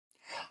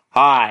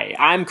Hi,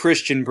 I'm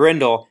Christian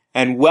Brindle,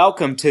 and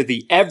welcome to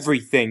the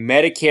Everything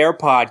Medicare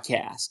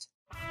podcast.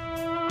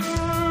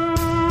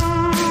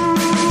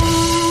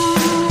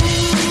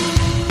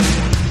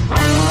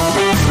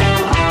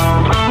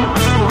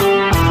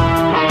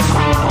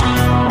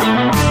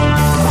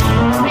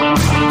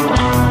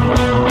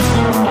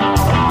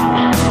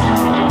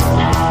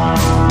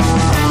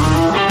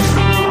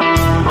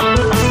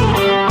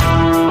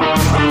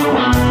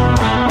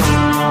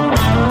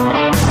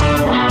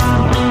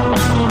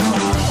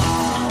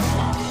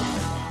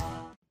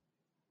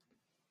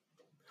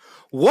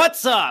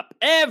 What's up,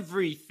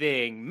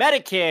 Everything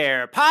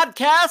Medicare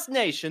Podcast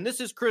Nation? This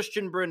is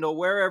Christian Brindle,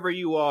 wherever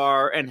you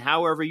are and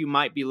however you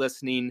might be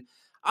listening.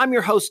 I'm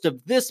your host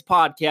of this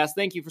podcast.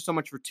 Thank you so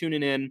much for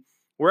tuning in,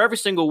 where every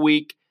single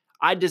week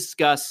I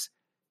discuss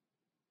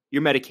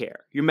your Medicare,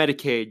 your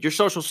Medicaid, your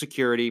Social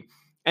Security,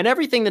 and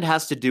everything that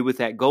has to do with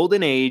that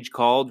golden age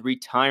called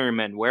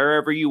retirement,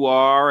 wherever you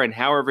are and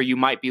however you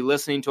might be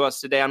listening to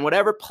us today, on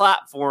whatever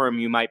platform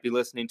you might be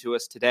listening to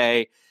us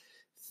today.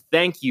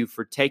 Thank you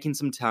for taking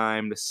some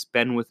time to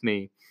spend with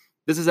me.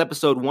 This is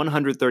episode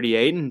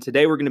 138, and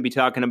today we're going to be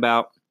talking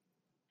about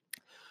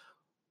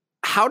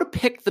how to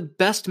pick the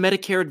best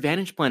Medicare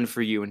Advantage plan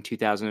for you in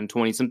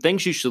 2020. Some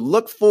things you should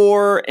look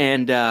for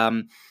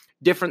and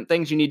different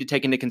things you need to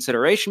take into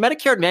consideration.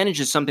 Medicare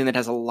Advantage is something that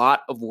has a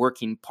lot of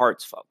working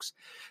parts, folks.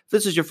 If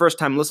this is your first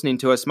time listening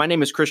to us, my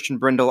name is Christian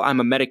Brindle. I'm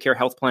a Medicare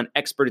health plan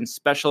expert and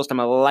specialist. I'm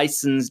a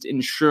licensed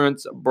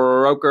insurance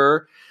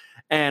broker.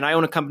 And I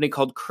own a company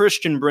called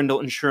Christian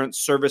Brindle Insurance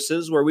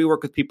Services, where we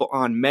work with people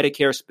on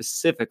Medicare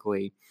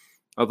specifically,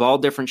 of all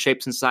different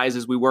shapes and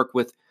sizes. We work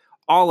with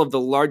all of the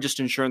largest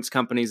insurance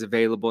companies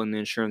available in the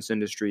insurance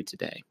industry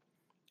today,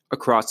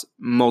 across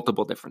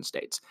multiple different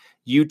states.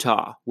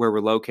 Utah, where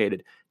we're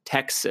located,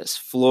 Texas,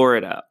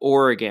 Florida,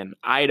 Oregon,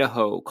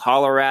 Idaho,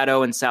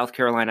 Colorado, and South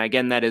Carolina.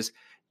 Again, that is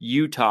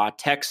Utah,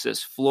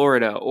 Texas,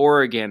 Florida,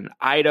 Oregon,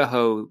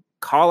 Idaho,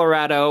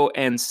 Colorado,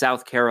 and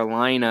South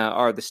Carolina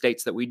are the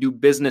states that we do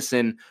business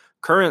in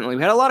currently.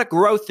 We had a lot of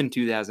growth in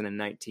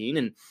 2019,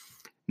 and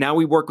now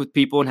we work with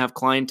people and have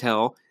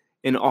clientele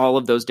in all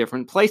of those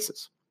different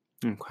places.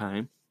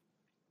 Okay.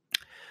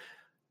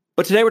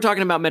 But today we're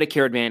talking about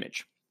Medicare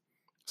Advantage,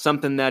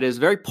 something that is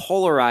very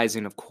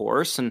polarizing, of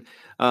course. And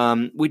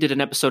we did an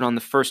episode on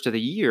the first of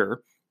the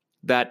year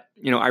that,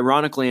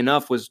 ironically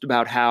enough, was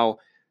about how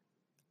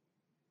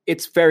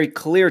it's very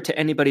clear to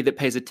anybody that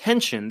pays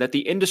attention that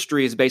the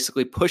industry is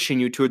basically pushing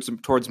you towards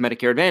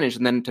Medicare Advantage.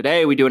 And then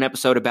today we do an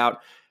episode about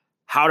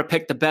how to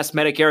pick the best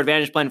Medicare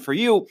Advantage plan for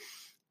you.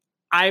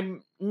 I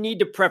need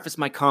to preface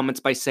my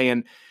comments by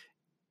saying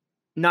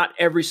not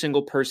every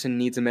single person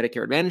needs a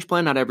Medicare Advantage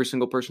plan. Not every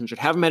single person should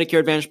have a Medicare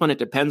Advantage plan. It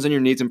depends on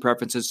your needs and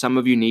preferences. Some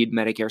of you need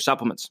Medicare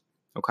supplements.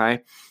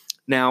 Okay.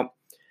 Now,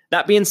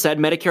 that being said,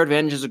 Medicare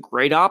Advantage is a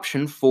great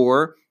option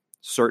for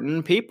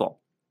certain people.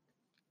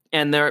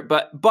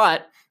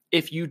 But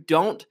if you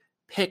don't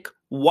pick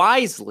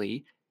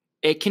wisely,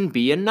 it can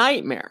be a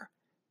nightmare.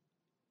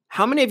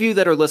 How many of you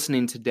that are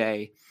listening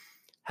today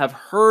have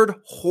heard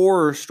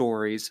horror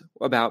stories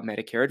about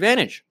Medicare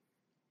Advantage?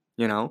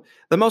 The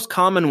most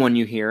common one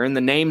you hear, and the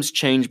names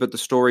change, but the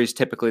story is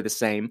typically the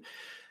same.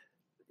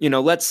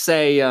 Let's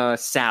say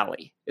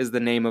Sally is the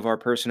name of our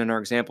person in our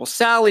example.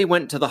 Sally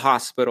went to the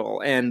hospital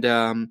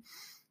and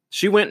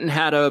she went and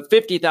had a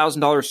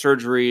 $50,000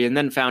 surgery and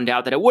then found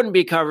out that it wouldn't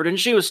be covered, and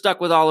she was stuck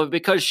with all of it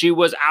because she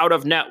was out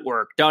of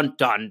network. Dun,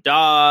 dun,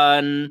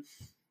 dun.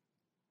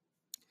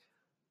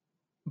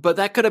 But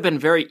that could have been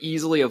very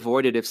easily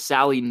avoided if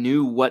Sally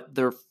knew what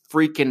their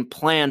freaking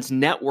plan's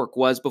network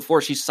was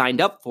before she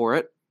signed up for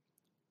it.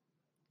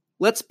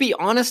 Let's be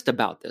honest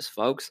about this,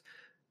 folks.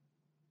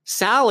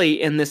 Sally,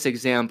 in this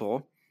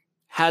example,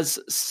 has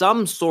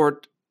some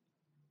sort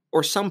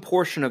or some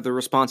portion of the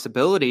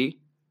responsibility,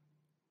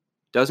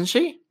 doesn't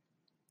she?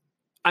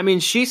 I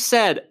mean, she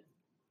said,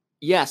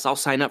 yes, I'll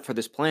sign up for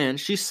this plan.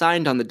 She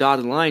signed on the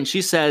dotted line.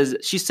 She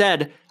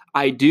said,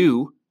 I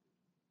do,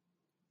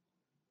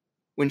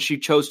 when she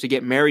chose to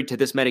get married to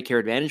this Medicare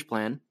Advantage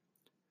plan.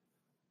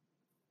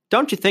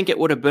 Don't you think it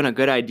would have been a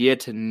good idea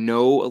to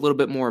know a little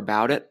bit more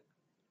about it?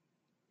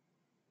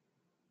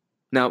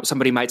 Now,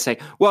 somebody might say,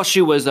 well,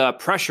 she was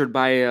pressured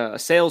by a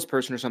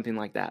salesperson or something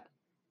like that.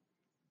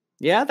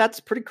 Yeah, that's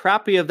pretty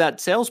crappy of that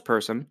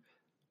salesperson.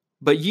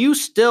 But you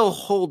still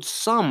hold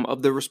some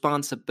of the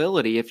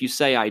responsibility if you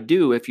say I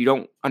do, if you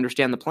don't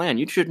understand the plan.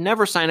 You should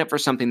never sign up for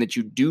something that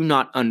you do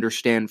not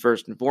understand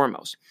first and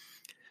foremost.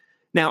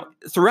 Now,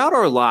 throughout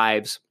our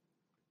lives,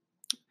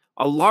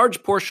 a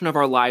large portion of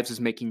our lives is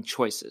making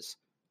choices,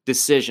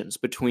 decisions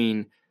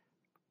between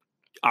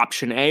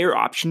option A or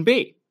option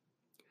B.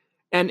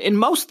 And in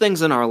most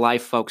things in our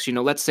life, folks,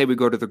 let's say we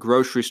go to the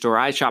grocery store.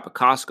 I shop at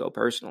Costco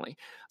personally.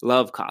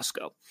 Love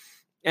Costco.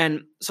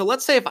 And so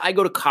let's say if I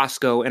go to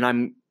Costco and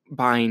I'm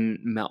buying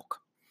milk,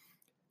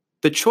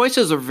 the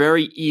choices are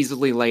very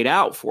easily laid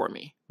out for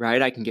me,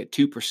 right? I can get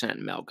 2%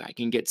 milk. I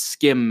can get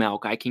skim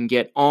milk. I can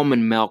get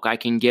almond milk. I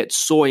can get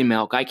soy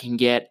milk. I can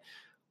get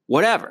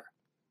whatever,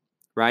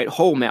 right?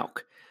 Whole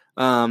milk.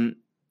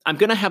 I'm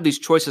going to have these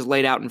choices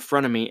laid out in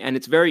front of me, and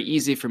it's very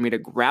easy for me to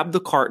grab the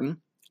carton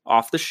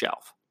off the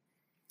shelf,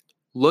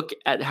 look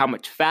at how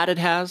much fat it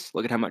has,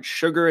 look at how much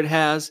sugar it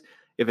has,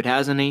 if it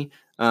has any,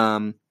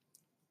 and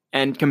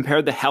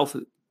compare the health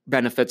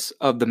benefits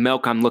of the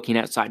milk I'm looking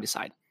at side to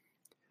side.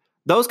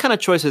 Those kind of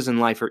choices in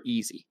life are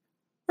easy,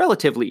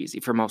 relatively easy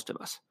for most of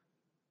us.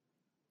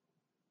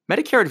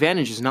 Medicare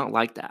Advantage is not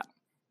like that.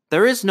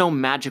 There is no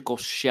magical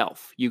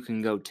shelf you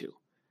can go to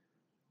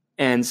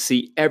and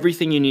see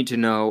everything you need to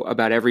know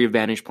about every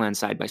Advantage plan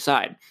side by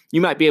side.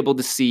 You might be able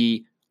to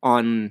see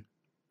on,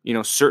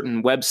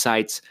 certain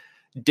websites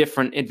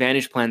different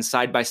Advantage plans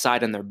side by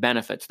side and their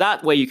benefits.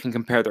 That way you can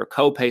compare their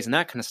copays and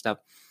that kind of stuff.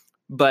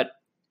 But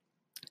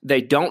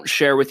they don't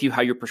share with you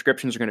how your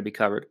prescriptions are going to be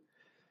covered.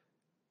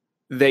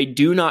 They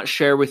do not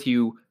share with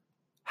you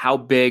how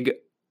big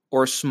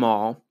or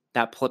small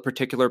that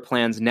particular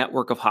plan's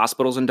network of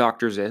hospitals and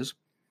doctors is.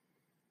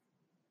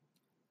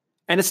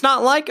 And it's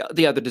not like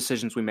the other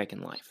decisions we make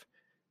in life.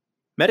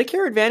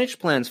 Medicare Advantage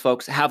plans,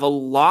 folks, have a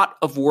lot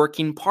of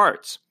working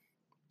parts.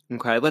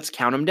 Okay, let's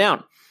count them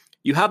down.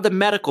 You have the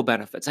medical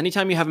benefits.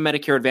 Anytime you have a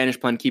Medicare Advantage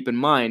plan, keep in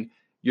mind,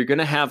 you're going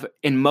to have,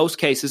 in most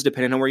cases,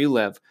 depending on where you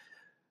live,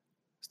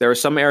 there are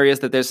some areas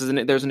that there's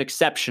an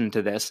exception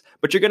to this,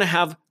 but you're going to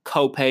have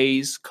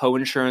copays,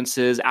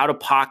 coinsurances,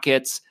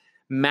 out-of-pockets,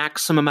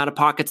 maximum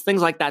out-of-pockets,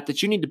 things like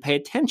that you need to pay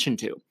attention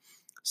to.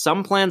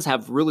 Some plans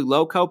have really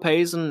low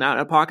copays and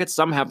out-of-pockets.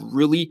 Some have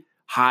really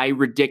high,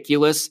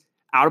 ridiculous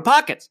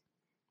out-of-pockets.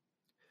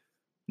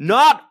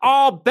 Not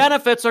all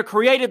benefits are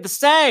created the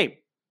same.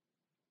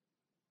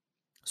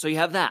 So you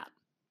have that.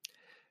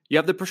 You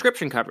have the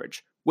prescription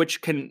coverage,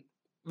 which can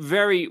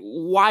vary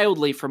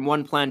wildly from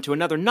one plan to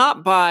another,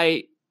 not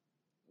by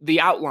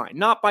the outline,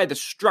 not by the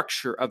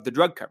structure of the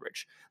drug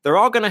coverage. They're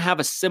all going to have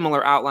a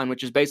similar outline,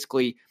 which is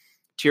basically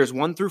tiers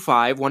 1 through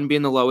 5, 1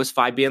 being the lowest,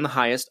 5 being the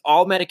highest.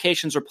 All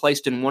medications are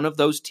placed in one of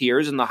those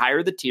tiers, and the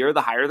higher the tier,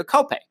 the higher the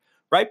copay,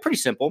 right? Pretty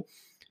simple.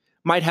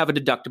 Might have a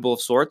deductible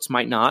of sorts,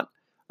 might not.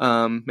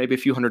 Maybe a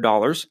few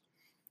 $100s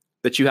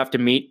that you have to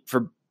meet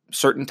for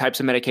certain types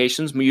of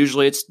medications.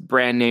 Usually it's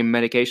brand name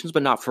medications,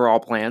 but not for all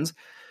plans.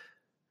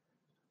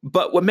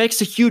 But what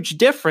makes a huge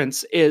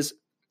difference is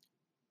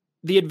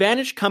the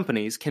Advantage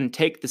companies can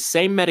take the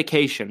same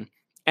medication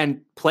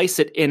and place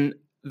it in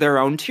their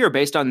own tier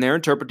based on their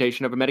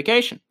interpretation of a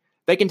medication.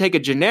 They can take a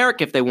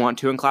generic if they want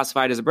to and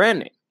classify it as a brand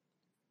name.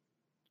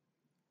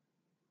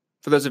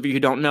 For those of you who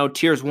don't know,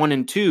 tiers 1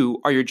 and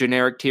 2 are your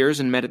generic tiers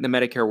in the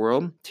Medicare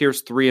world.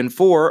 Tiers 3 and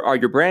 4 are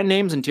your brand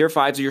names, and tier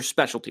 5s are your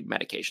specialty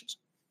medications.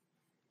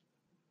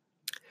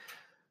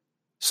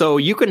 So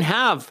you can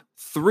have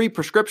 3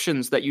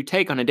 prescriptions that you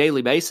take on a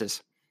daily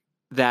basis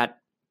that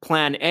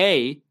Plan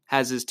A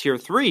has as tier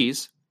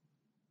 3s,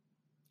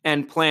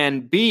 and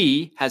Plan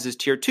B has as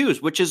tier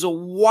 2s, which is a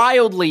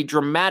wildly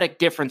dramatic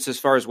difference as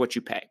far as what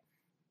you pay.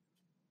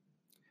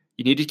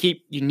 You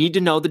need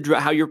to know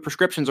how your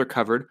prescriptions are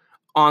covered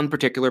on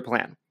particular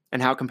plan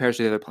and how it compares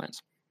to the other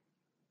plans.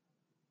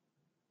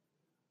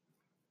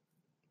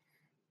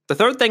 The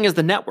third thing is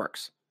the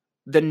networks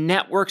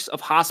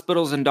of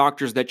hospitals and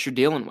doctors that you're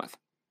dealing with.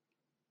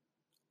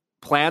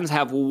 Plans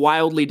have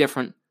wildly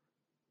different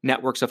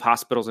networks of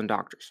hospitals and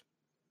doctors.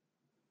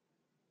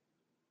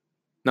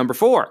 Number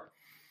 4,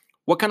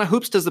 what kind of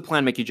hoops does the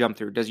plan make you jump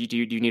through? Do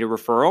you need a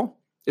referral?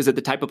 Is it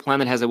the type of plan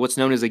that has what's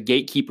known as a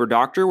gatekeeper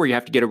doctor, where you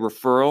have to get a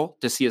referral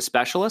to see a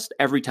specialist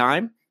every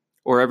time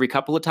or every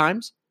couple of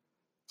times?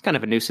 It's kind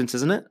of a nuisance,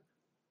 isn't it?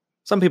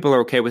 Some people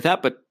are okay with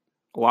that, but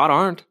a lot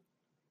aren't.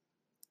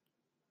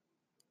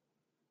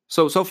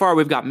 So far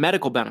we've got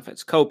medical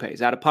benefits,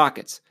 copays,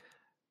 out-of-pockets,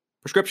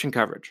 prescription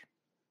coverage,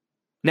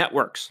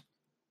 networks,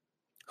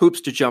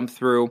 hoops to jump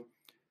through.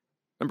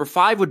 Number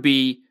 5 would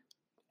be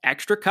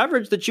extra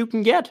coverage that you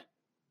can get.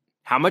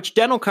 How much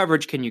dental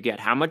coverage can you get?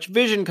 How much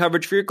vision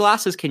coverage for your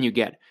glasses can you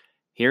get?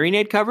 Hearing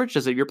aid coverage,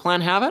 does your plan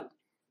have it? Do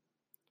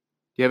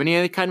you have any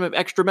other kind of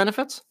extra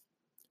benefits?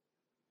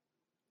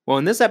 Well,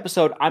 in this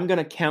episode, I'm going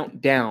to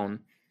count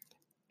down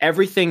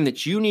everything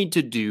that you need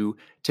to do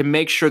to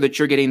make sure that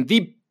you're getting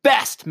the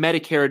best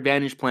Medicare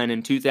Advantage plan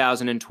in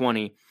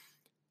 2020,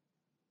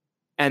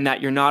 and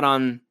that you're not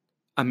on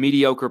a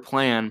mediocre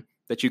plan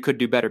that you could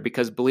do better.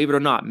 Because believe it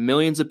or not,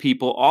 millions of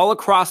people all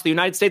across the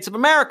United States of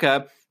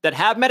America that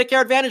have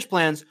Medicare Advantage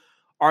plans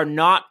are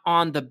not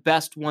on the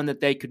best one that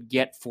they could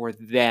get for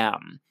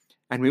them.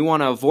 And we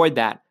want to avoid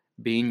that,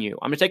 being you.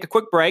 I'm going to take a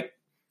quick break,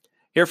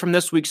 hear from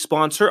this week's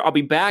sponsor. I'll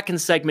be back in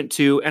segment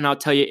 2, and I'll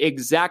tell you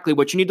exactly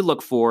what you need to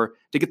look for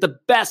to get the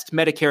best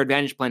Medicare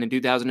Advantage plan in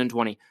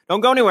 2020.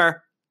 Don't go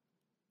anywhere.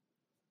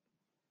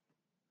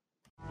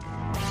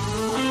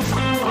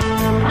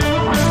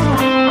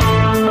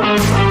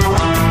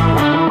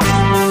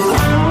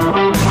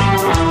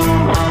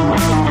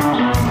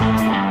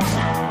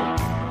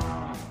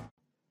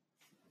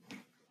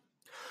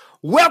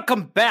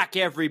 Welcome back,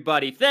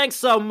 everybody. Thanks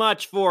so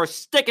much for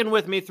sticking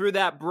with me through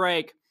that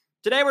break.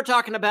 Today we're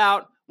talking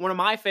about one of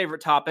my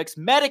favorite topics,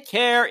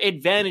 Medicare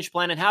Advantage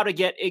Plan, and how to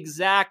get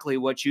exactly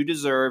what you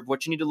deserve,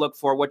 what you need to look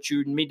for, what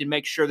you need to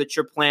make sure that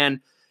your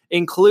plan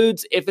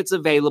includes if it's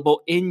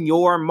available in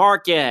your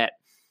market.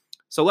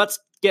 So let's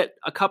get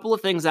a couple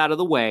of things out of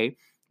the way.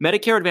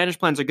 Medicare Advantage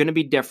plans are going to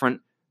be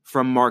different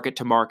from market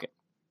to market,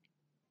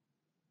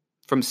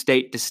 from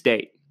state to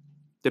state.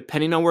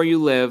 Depending on where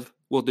you live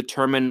will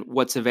determine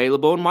what's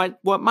available and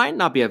what might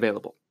not be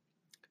available.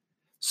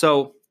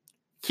 So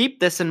keep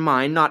this in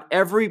mind. Not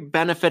every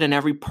benefit and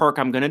every perk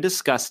I'm going to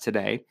discuss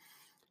today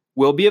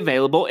will be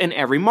available in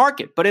every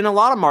market, but in a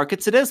lot of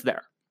markets it is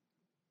there.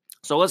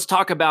 So let's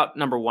talk about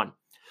number one.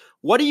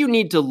 What do you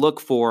need to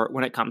look for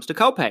when it comes to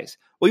copays?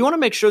 Well, you want to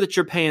make sure that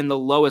you're paying the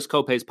lowest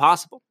copays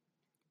possible.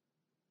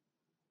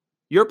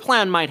 Your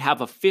plan might have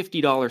a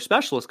 $50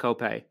 specialist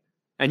copay,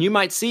 and you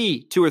might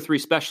see 2 or 3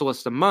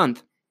 specialists a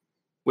month,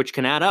 which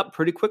can add up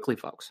pretty quickly,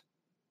 folks.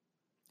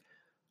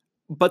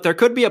 But there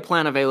could be a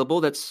plan available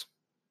that's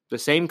the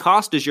same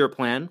cost as your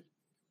plan,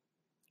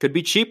 could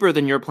be cheaper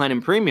than your plan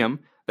in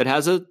premium, that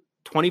has a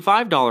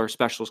 $25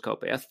 specialist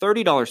copay, a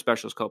 $30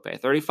 specialist copay, a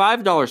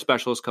 $35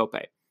 specialist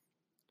copay.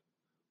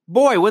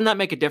 Boy, wouldn't that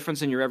make a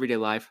difference in your everyday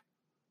life?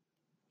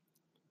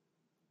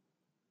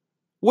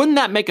 Wouldn't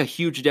that make a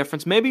huge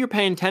difference? Maybe you're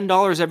paying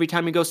 $10 every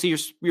time you go see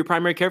your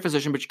primary care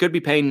physician, but you could be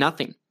paying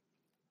nothing.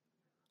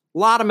 A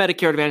lot of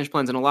Medicare Advantage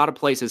plans in a lot of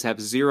places have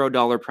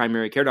 $0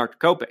 primary care doctor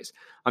copays.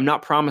 I'm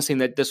not promising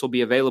that this will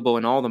be available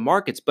in all the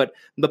markets, but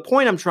the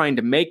point I'm trying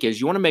to make is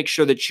you want to make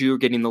sure that you're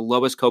getting the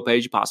lowest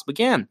copays you possibly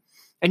can.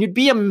 And you'd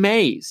be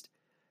amazed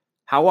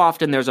how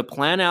often there's a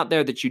plan out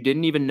there that you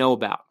didn't even know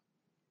about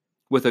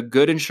with a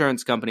good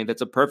insurance company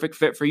that's a perfect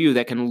fit for you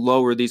that can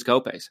lower these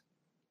copays.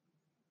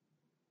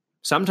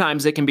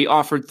 Sometimes it can be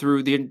offered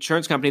through the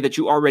insurance company that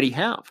you already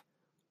have.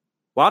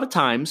 A lot of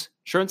times,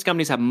 insurance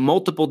companies have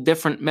multiple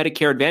different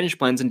Medicare Advantage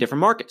plans in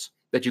different markets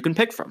that you can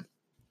pick from.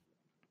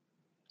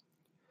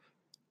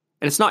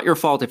 And it's not your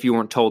fault if you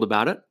weren't told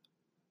about it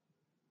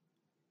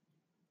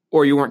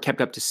or you weren't kept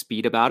up to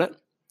speed about it.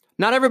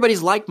 Not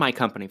everybody's like my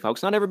company,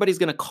 folks. Not everybody's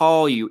going to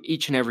call you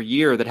each and every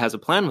year that has a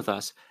plan with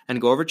us and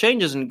go over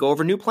changes and go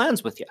over new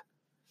plans with you.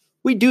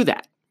 We do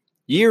that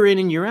year in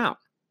and year out.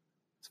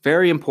 It's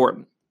very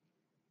important.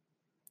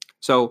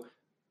 So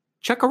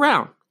check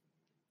around.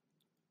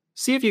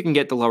 See if you can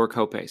get the lower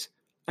copays.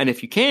 And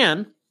if you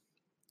can,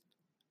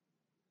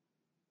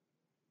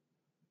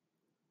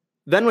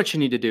 then what you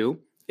need to do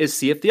is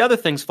see if the other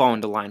things fall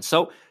into line.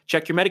 So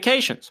check your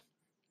medications.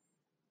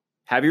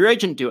 Have your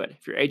agent do it.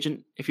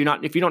 If you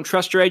don't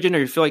trust your agent or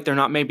you feel like they're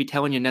not maybe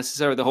telling you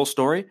necessarily the whole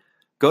story,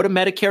 go to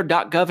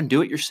Medicare.gov and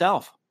do it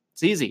yourself.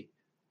 It's easy.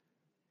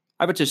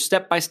 I have a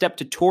step-by-step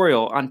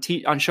tutorial on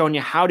showing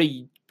you how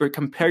to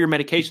compare your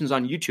medications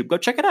on YouTube. Go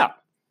check it out.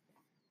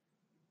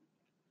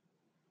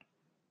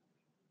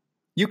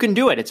 You can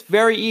do it. It's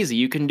very easy.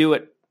 You can do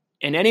it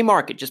in any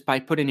market just by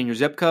putting in your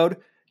zip code,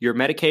 your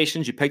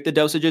medications, you pick the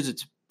dosages.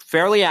 It's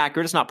fairly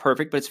accurate. It's not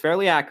perfect, but it's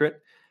fairly accurate.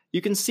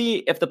 You can see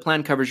if the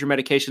plan covers your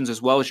medications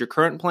as well as your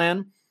current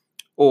plan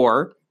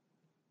or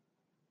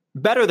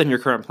better than your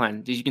current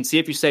plan. You can see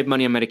if you save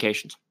money on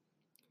medications.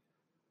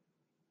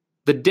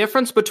 The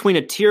difference between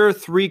a tier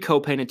 3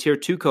 copay and a tier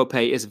 2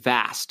 copay is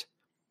vast.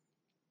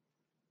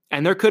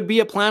 And there could be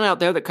a plan out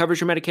there that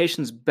covers your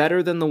medications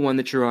better than the one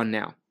that you're on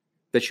now,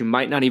 that you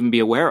might not even be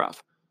aware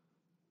of.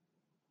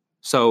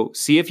 So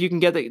see if you can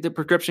get the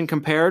prescription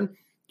compared.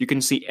 You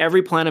can see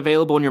every plan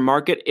available in your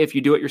market if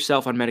you do it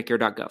yourself on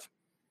Medicare.gov.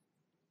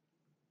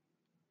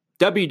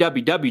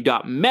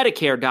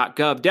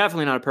 www.medicare.gov,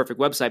 definitely not a perfect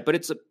website, but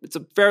it's a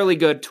fairly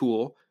good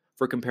tool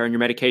for comparing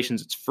your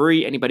medications. It's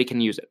free. Anybody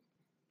can use it.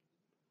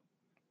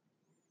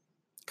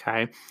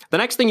 Okay. The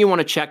next thing you want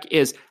to check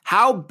is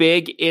how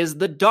big is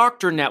the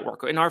doctor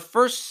network? In our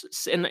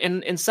first,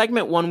 in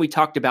segment 1, we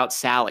talked about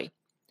Sally.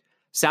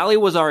 Sally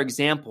was our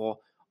example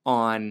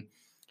on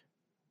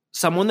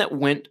someone that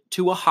went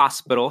to a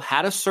hospital,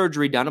 had a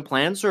surgery done, a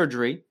planned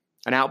surgery,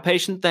 an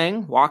outpatient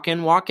thing, walk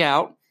in, walk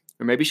out,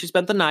 or maybe she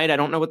spent the night. I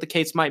don't know what the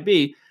case might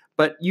be,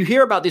 but you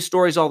hear about these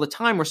stories all the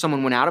time where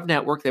someone went out of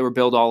network, they were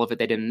billed all of it,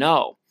 they didn't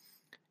know.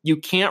 You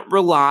can't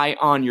rely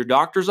on your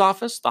doctor's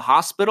office, the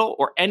hospital,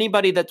 or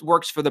anybody that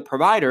works for the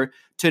provider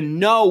to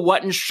know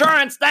what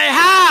insurance they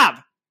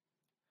have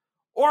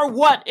or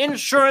what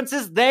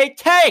insurances they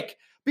take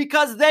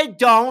because they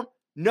don't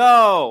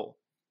know.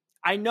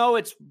 I know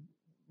it's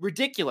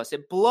ridiculous.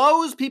 It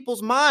blows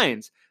people's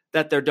minds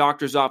that their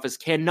doctor's office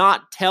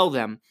cannot tell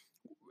them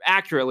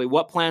accurately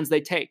what plans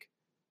they take.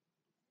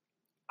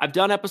 I've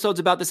done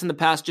episodes about this in the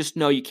past. Just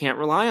know you can't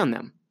rely on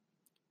them.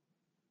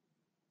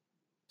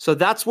 So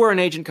that's where an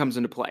agent comes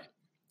into play.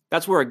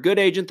 That's where a good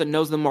agent that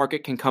knows the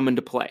market can come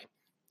into play.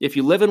 If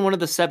you live in one of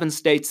the 7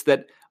 states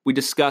that we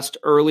discussed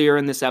earlier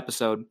in this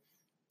episode,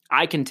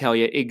 I can tell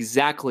you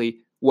exactly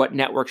what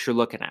networks you're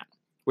looking at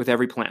with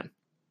every plan.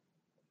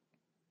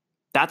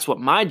 That's what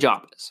my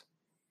job is.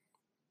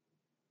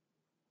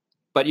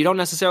 But you don't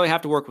necessarily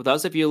have to work with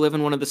us if you live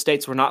in one of the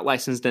states we're not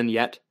licensed in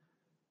yet.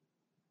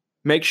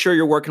 Make sure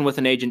you're working with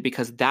an agent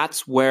because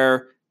that's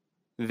where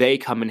they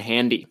come in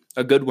handy.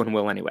 A good one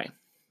will anyway.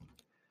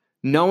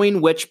 Knowing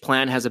which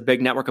plan has a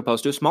big network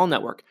opposed to a small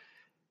network.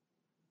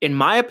 In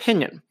my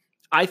opinion,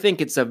 I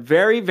think it's a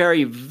very,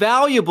 very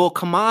valuable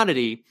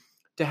commodity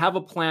to have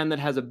a plan that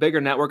has a bigger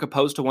network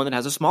opposed to one that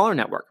has a smaller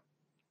network.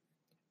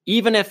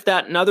 Even if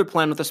that another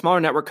plan with a smaller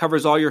network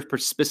covers all your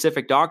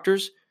specific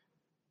doctors,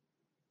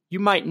 you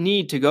might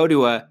need to go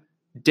to a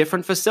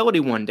different facility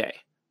one day.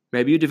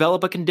 Maybe you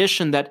develop a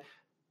condition that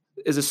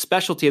is a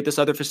specialty at this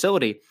other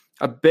facility.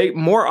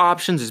 More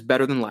options is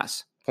better than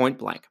less, point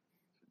blank.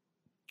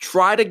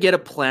 Try to get a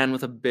plan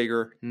with a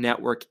bigger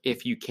network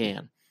if you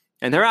can.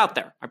 And they're out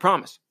there, I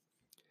promise.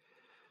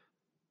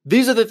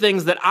 These are the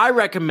things that I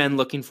recommend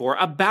looking for,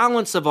 a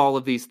balance of all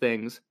of these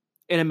things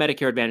in a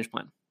Medicare Advantage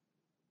plan.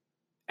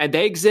 And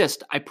they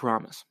exist, I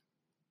promise.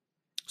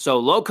 So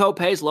low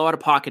copays, low out of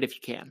pocket if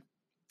you can.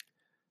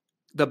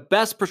 The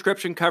best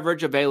prescription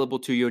coverage available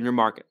to you in your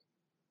market.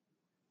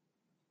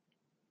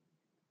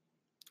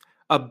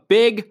 A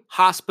big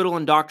hospital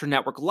and doctor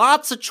network,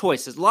 lots of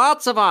choices,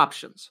 lots of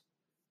options.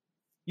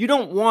 You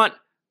don't want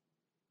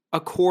a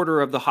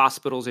quarter of the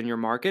hospitals in your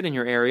market, in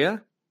your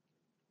area,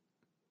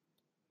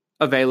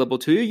 available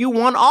to you. You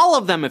want all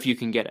of them if you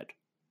can get it,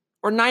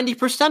 or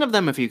 90% of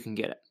them if you can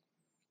get it.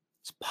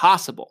 It's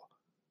possible.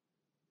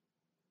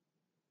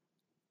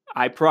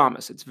 I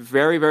promise. It's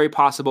very, very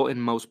possible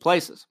in most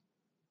places.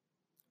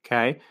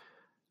 Okay?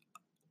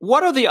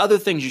 What are the other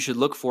things you should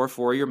look for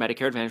your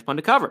Medicare Advantage plan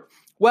to cover?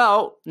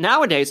 Well,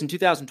 nowadays in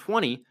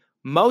 2020,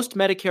 most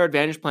Medicare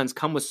Advantage plans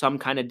come with some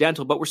kind of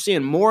dental, but we're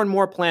seeing more and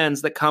more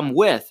plans that come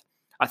with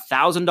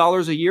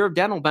 $1,000 a year of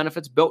dental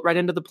benefits built right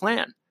into the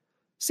plan.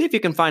 See if you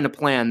can find a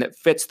plan that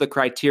fits the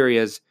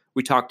criteria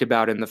we talked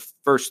about in the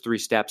first 3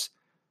 steps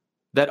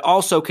that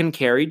also can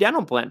carry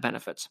dental plan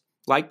benefits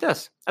like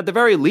this. At the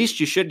very least,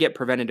 you should get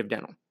preventative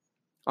dental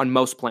on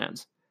most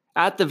plans.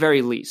 At the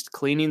very least,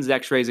 cleanings,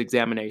 x-rays,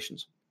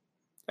 examinations.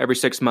 Every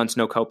 6 months,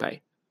 no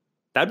copay.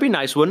 That'd be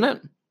nice, wouldn't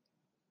it?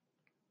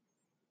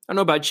 I don't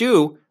know about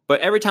you,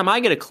 but every time I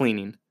get a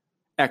cleaning,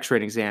 x-ray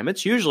and exam,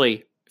 it's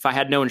usually, if I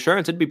had no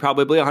insurance, it'd be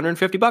probably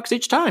 $150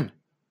 each time.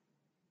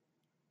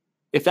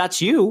 If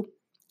that's you,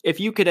 if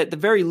you could at the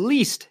very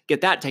least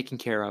get that taken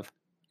care of,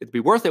 it'd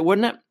be worth it,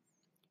 wouldn't it?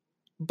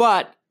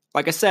 But,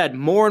 like I said,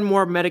 more and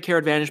more Medicare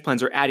Advantage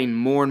plans are adding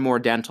more and more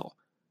dental.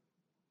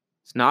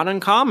 It's not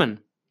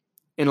uncommon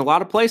in a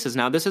lot of places.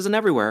 Now, this isn't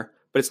everywhere,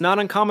 but it's not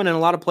uncommon in a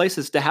lot of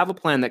places to have a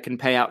plan that can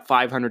pay out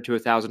 $500 to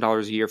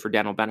 $1,000 a year for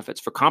dental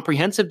benefits, for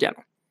comprehensive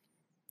dental.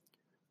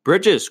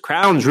 Bridges,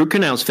 crowns, root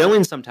canals,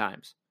 fillings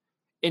sometimes.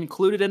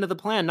 Included into the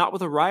plan, not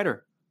with a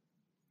rider.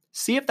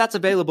 See if that's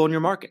available in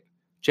your market.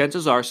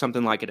 Chances are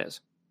something like it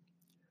is.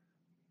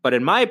 But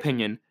in my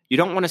opinion, you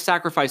don't want to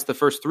sacrifice the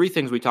first 3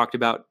 things we talked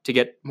about to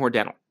get more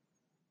dental.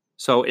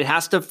 So it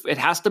has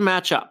to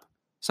match up.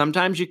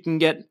 Sometimes you can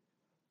get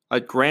a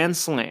grand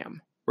slam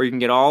where you can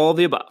get all of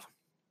the above.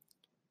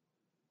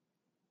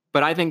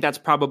 But I think that's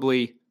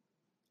probably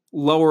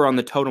lower on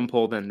the totem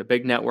pole than the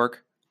big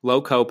network, low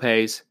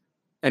copays,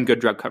 and good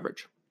drug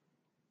coverage.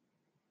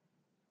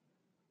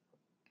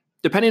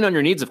 Depending on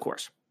your needs, of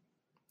course.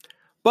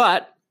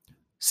 But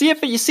see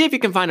if you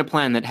can find a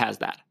plan that has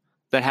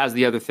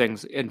the other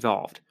things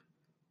involved.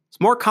 It's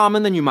more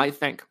common than you might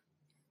think.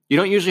 You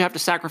don't usually have to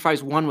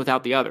sacrifice one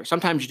without the other.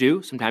 Sometimes you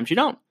do, sometimes you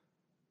don't.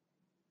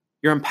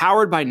 You're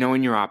empowered by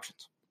knowing your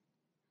options.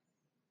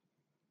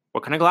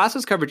 What kind of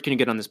glasses coverage can you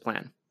get on this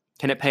plan?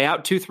 Can it pay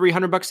out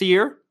 $200-$300 a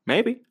year?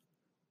 Maybe.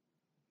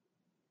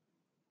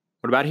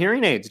 What about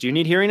hearing aids? Do you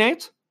need hearing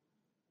aids?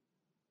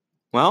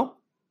 Well,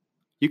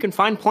 you can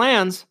find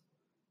plans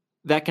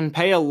that can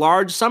pay a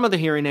large sum of the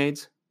hearing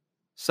aids.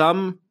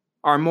 Some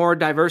are more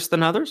diverse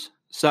than others.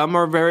 Some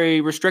are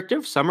very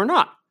restrictive. Some are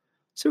not.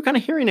 See what kind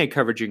of hearing aid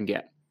coverage you can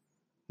get.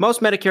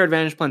 Most Medicare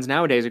Advantage plans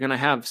nowadays are going to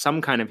have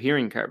some kind of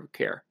hearing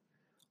care.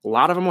 A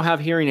lot of them will have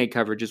hearing aid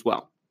coverage as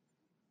well.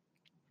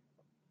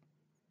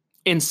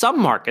 In some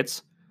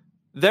markets,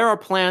 there are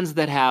plans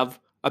that have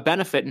a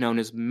benefit known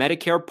as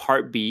Medicare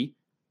Part B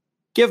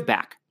give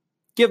back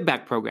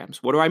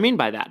programs. What do I mean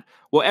by that?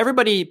 Well,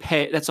 everybody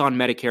that's on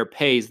Medicare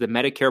pays the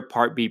Medicare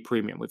Part B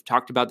premium. We've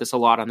talked about this a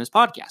lot on this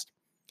podcast.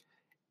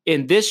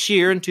 In this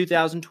year, in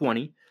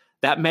 2020,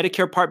 that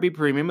Medicare Part B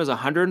premium is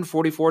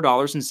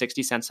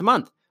 $144.60 a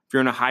month. If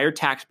you're in a higher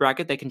tax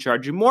bracket, they can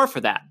charge you more for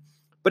that.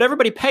 But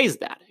everybody pays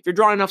that. If you're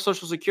drawing enough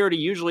Social Security,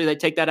 usually they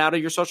take that out of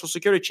your Social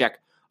Security check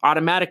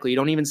automatically. You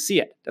don't even see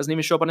it. It doesn't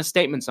even show up on a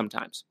statement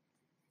sometimes.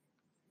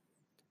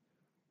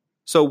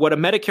 So what a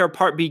Medicare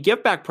Part B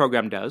give back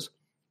program does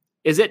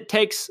is it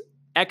takes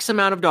X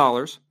amount of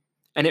dollars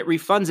and it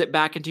refunds it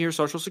back into your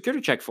Social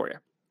Security check for you.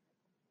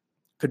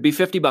 Could be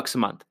 $50 a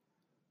month.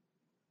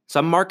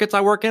 Some markets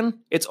I work in,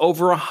 it's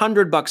over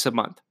 $100 a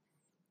month.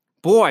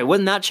 Boy,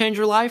 wouldn't that change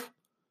your life?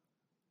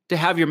 To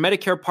have your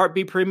Medicare Part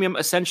B premium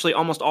essentially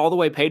almost all the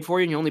way paid for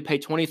you and you only pay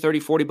 $20,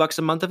 $30, $40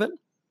 a month of it?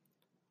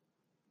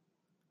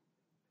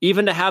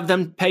 Even to have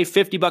them pay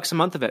 $50 a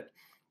month of it.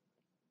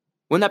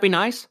 Wouldn't that be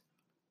nice?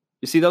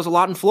 You see those a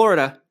lot in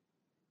Florida.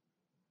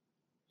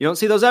 You don't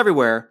see those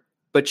everywhere,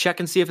 but check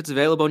and see if it's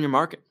available in your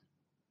market.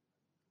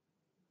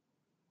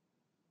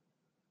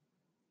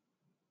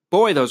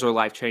 Boy, those are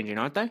life-changing,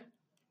 aren't they?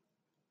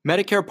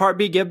 Medicare Part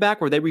B give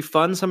back, where they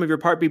refund some of your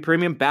Part B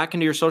premium back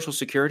into your Social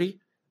Security?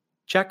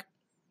 Check.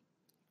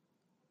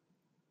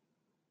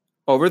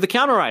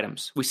 Over-the-counter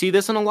items. We see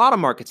this in a lot of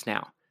markets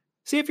now.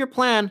 See if your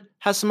plan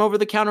has some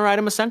over-the-counter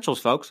item essentials,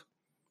 folks.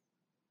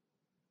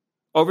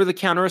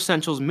 Over-the-counter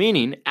essentials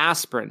meaning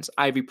aspirins,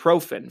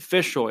 ibuprofen,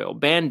 fish oil,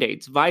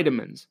 Band-Aids,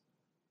 vitamins.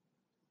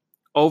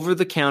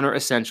 Over-the-counter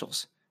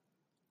essentials.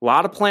 A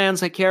lot of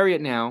plans that carry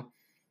it now.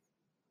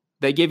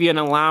 They give you an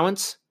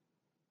allowance.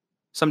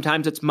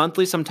 Sometimes it's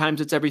monthly,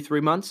 sometimes it's every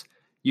 3 months.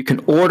 You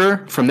can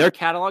order from their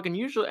catalog, and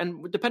usually,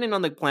 and depending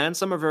on the plan,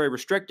 some are very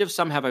restrictive,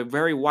 some have a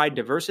very wide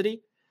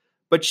diversity.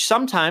 But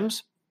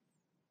sometimes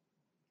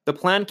the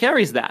plan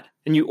carries that,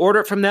 and you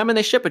order it from them and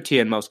they ship it to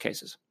you in most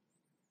cases.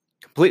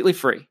 Completely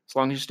free, as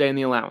long as you stay in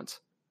the allowance.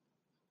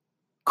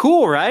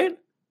 Cool, right?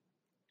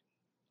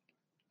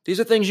 These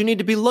are things you need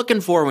to be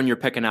looking for when you're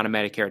picking out a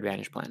Medicare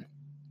Advantage plan.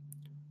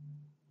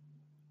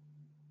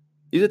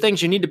 These are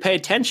things you need to pay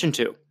attention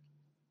to.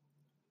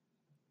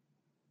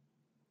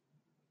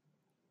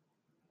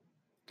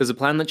 Does the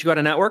plan let you go out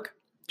of network?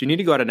 Do you need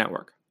to go out of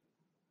network?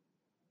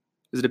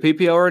 Is it a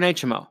PPO or an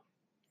HMO?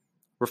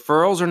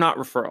 Referrals or not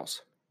referrals?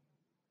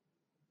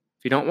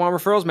 If you don't want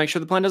referrals, make sure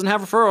the plan doesn't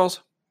have referrals.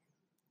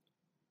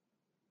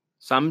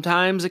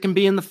 Sometimes it can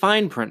be in the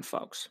fine print,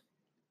 folks.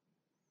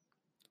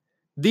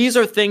 These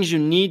are things you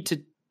need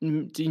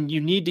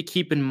to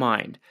keep in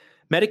mind.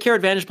 Medicare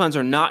Advantage plans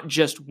are not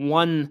just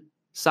one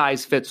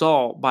size fits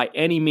all by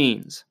any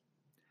means.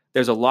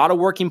 There's a lot of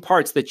working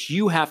parts that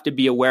you have to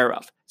be aware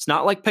of. It's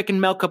not like picking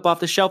milk up off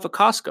the shelf at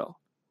Costco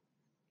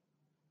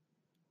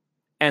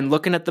and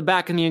looking at the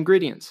back and the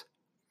ingredients.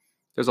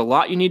 There's a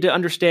lot you need to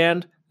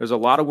understand. There's a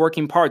lot of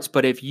working parts.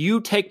 But if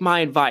you take my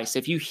advice,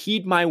 if you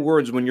heed my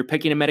words when you're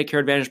picking a Medicare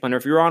Advantage plan, or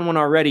if you're on one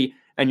already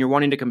and you're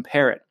wanting to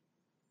compare it,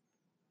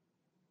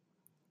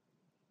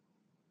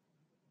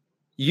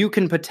 you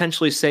can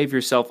potentially save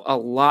yourself a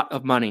lot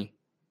of money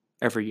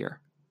every year.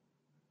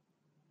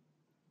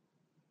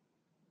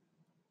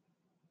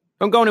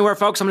 Don't go anywhere,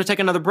 folks. I'm going to take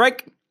another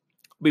break.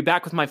 I'll be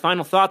back with my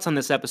final thoughts on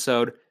this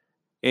episode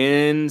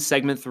in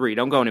segment 3.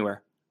 Don't go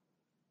anywhere.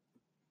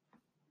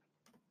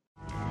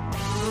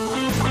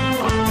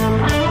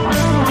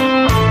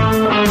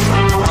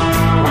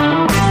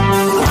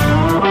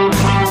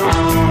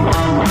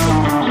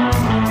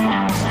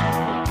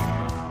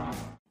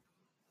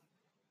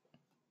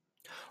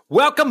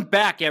 Welcome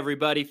back,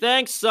 everybody.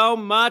 Thanks so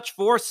much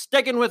for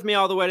sticking with me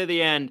all the way to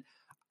the end.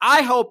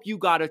 I hope you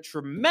got a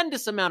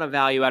tremendous amount of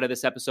value out of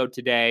this episode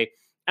today,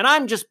 and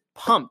I'm just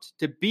pumped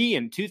to be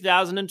in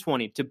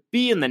 2020, to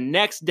be in the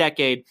next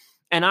decade,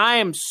 and I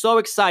am so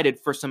excited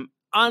for some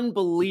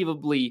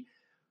unbelievably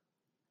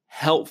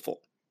helpful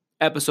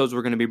episodes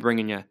we're going to be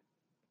bringing you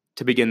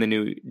to begin the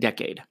new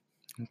decade.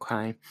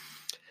 Okay?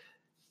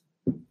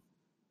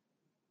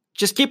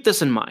 Just keep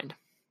this in mind.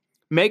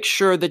 Make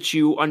sure that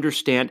you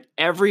understand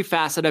every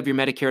facet of your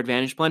Medicare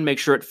Advantage plan. Make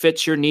sure it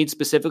fits your needs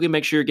specifically.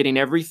 Make sure you're getting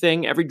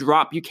everything, every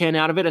drop you can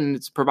out of it, and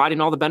it's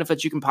providing all the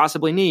benefits you can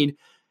possibly need,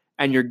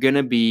 and you're going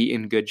to be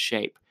in good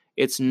shape.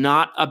 It's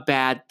not a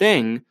bad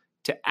thing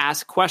to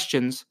ask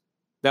questions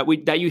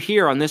that you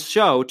hear on this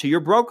show to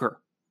your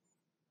broker.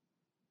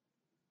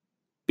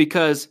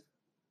 Because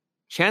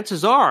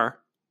chances are,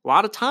 a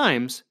lot of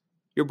times,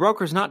 your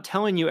broker's not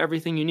telling you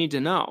everything you need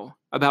to know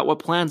about what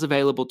plan's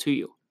available to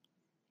you.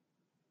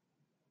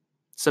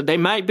 So they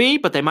might be,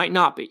 but they might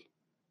not be.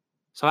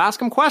 So ask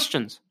them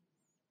questions.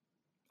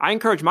 I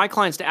encourage my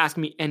clients to ask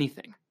me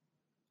anything.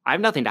 I have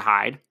nothing to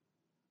hide.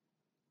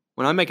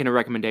 When I'm making a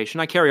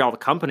recommendation, I carry all the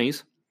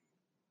companies.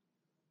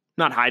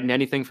 I'm not hiding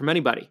anything from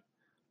anybody.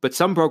 But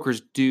some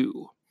brokers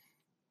do.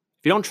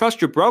 If you don't trust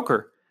your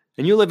broker,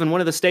 and you live in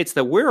one of the states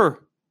that we're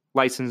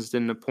licensed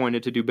and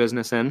appointed to do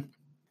business in,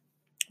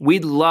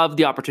 we'd love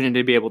the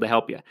opportunity to be able to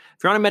help you. If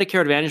you're on a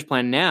Medicare Advantage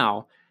plan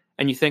now,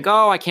 and you think,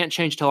 oh, I can't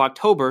change till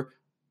October,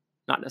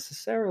 not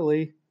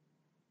necessarily.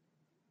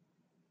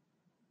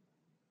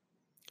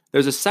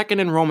 There's a second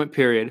enrollment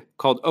period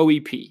called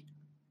OEP.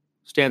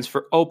 Stands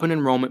for Open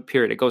Enrollment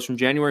Period. It goes from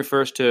January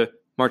 1st to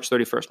March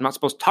 31st. I'm not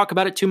supposed to talk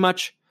about it too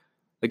much.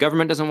 The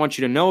government doesn't want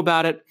you to know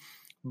about it,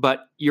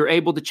 but you're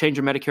able to change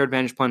your Medicare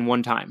Advantage plan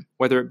one time,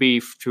 whether it be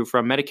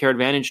from Medicare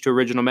Advantage to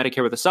Original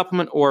Medicare with a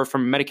supplement, or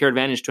from Medicare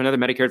Advantage to another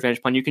Medicare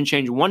Advantage plan. You can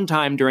change one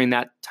time during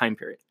that time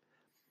period.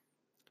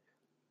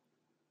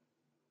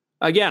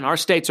 Again, our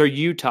states are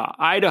Utah,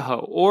 Idaho,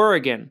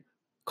 Oregon,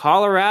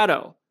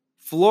 Colorado,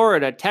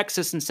 Florida,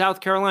 Texas, and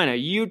South Carolina.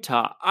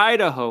 Utah,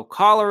 Idaho,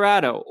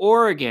 Colorado,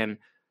 Oregon,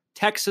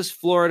 Texas,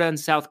 Florida, and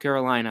South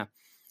Carolina,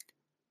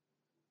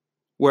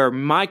 where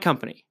my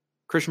company,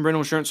 Christian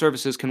Brindle Insurance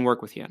Services, can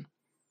work with you in.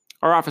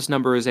 Our office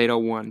number is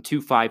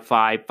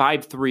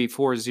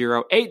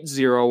 801-255-5340,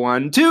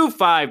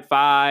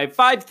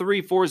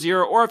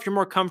 801-255-5340, or if you're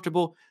more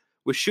comfortable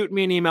with shooting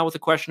me an email with a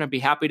question, I'd be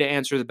happy to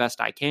answer the best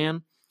I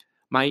can.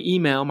 My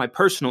email, my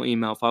personal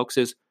email, folks,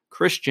 is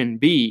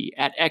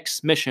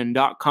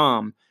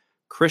christianb@xmission.com.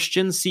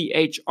 Christian,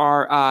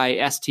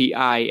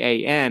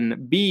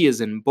 CHRISTIAN, B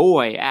as in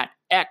boy, at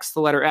X, the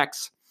letter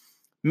X,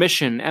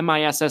 Mission,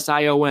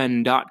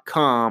 MISSION.com,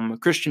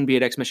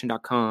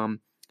 ChristianB@xmission.com.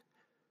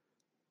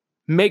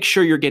 Make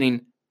sure you're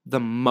getting the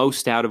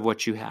most out of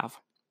what you have.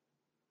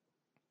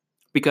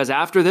 Because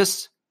after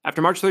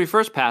March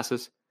 31st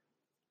passes,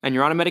 and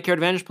you're on a Medicare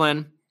Advantage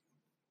plan,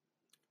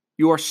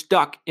 you are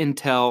stuck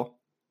until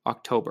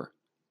October.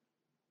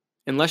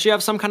 Unless you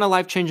have some kind of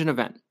life-changing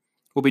event.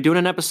 We'll be doing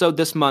an episode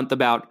this month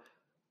about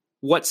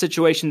what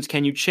situations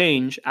can you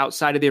change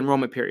outside of the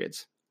enrollment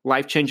periods.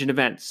 Life-changing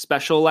events,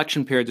 special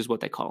election periods is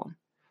what they call them.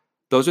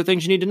 Those are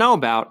things you need to know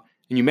about,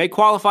 and you may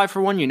qualify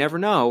for one, you never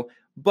know,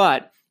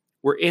 but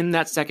we're in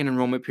that second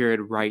enrollment period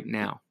right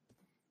now.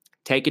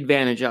 Take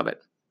advantage of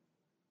it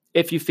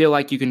if you feel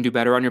like you can do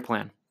better on your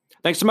plan.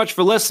 Thanks so much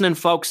for listening,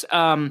 folks.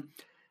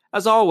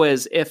 As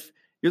always, if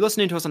you're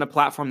listening to us on a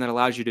platform that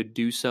allows you to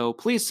do so,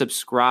 please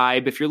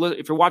subscribe. If you're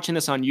watching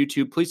this on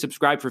YouTube, please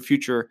subscribe for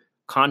future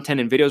content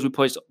and videos.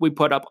 We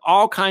put up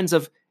all kinds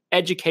of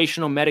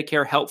educational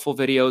Medicare helpful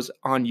videos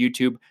on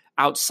YouTube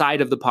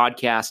outside of the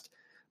podcast.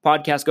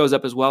 Podcast goes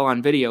up as well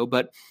on video,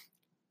 but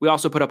we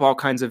also put up all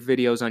kinds of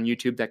videos on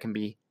YouTube that can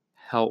be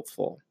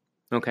helpful.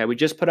 Okay, we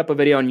just put up a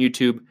video on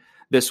YouTube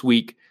this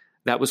week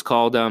that was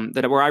called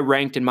where I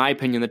ranked, in my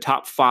opinion, the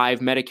top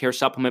 5 Medicare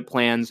supplement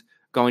plans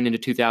going into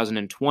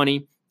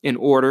 2020 in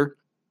order,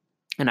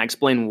 and I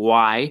explain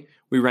why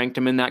we ranked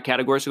them in that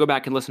category. So go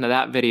back and listen to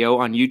that video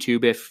on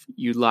YouTube if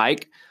you'd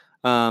like.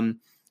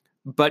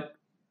 But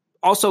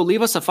also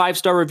leave us a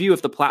 5-star review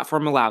if the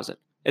platform allows it.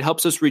 It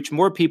helps us reach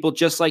more people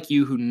just like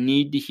you who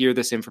need to hear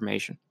this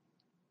information.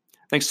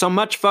 Thanks so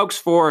much, folks,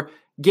 for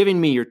giving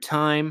me your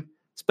time,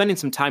 spending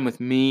some time with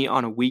me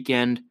on a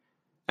weekend,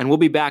 and we'll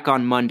be back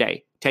on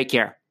Monday. Take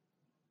care.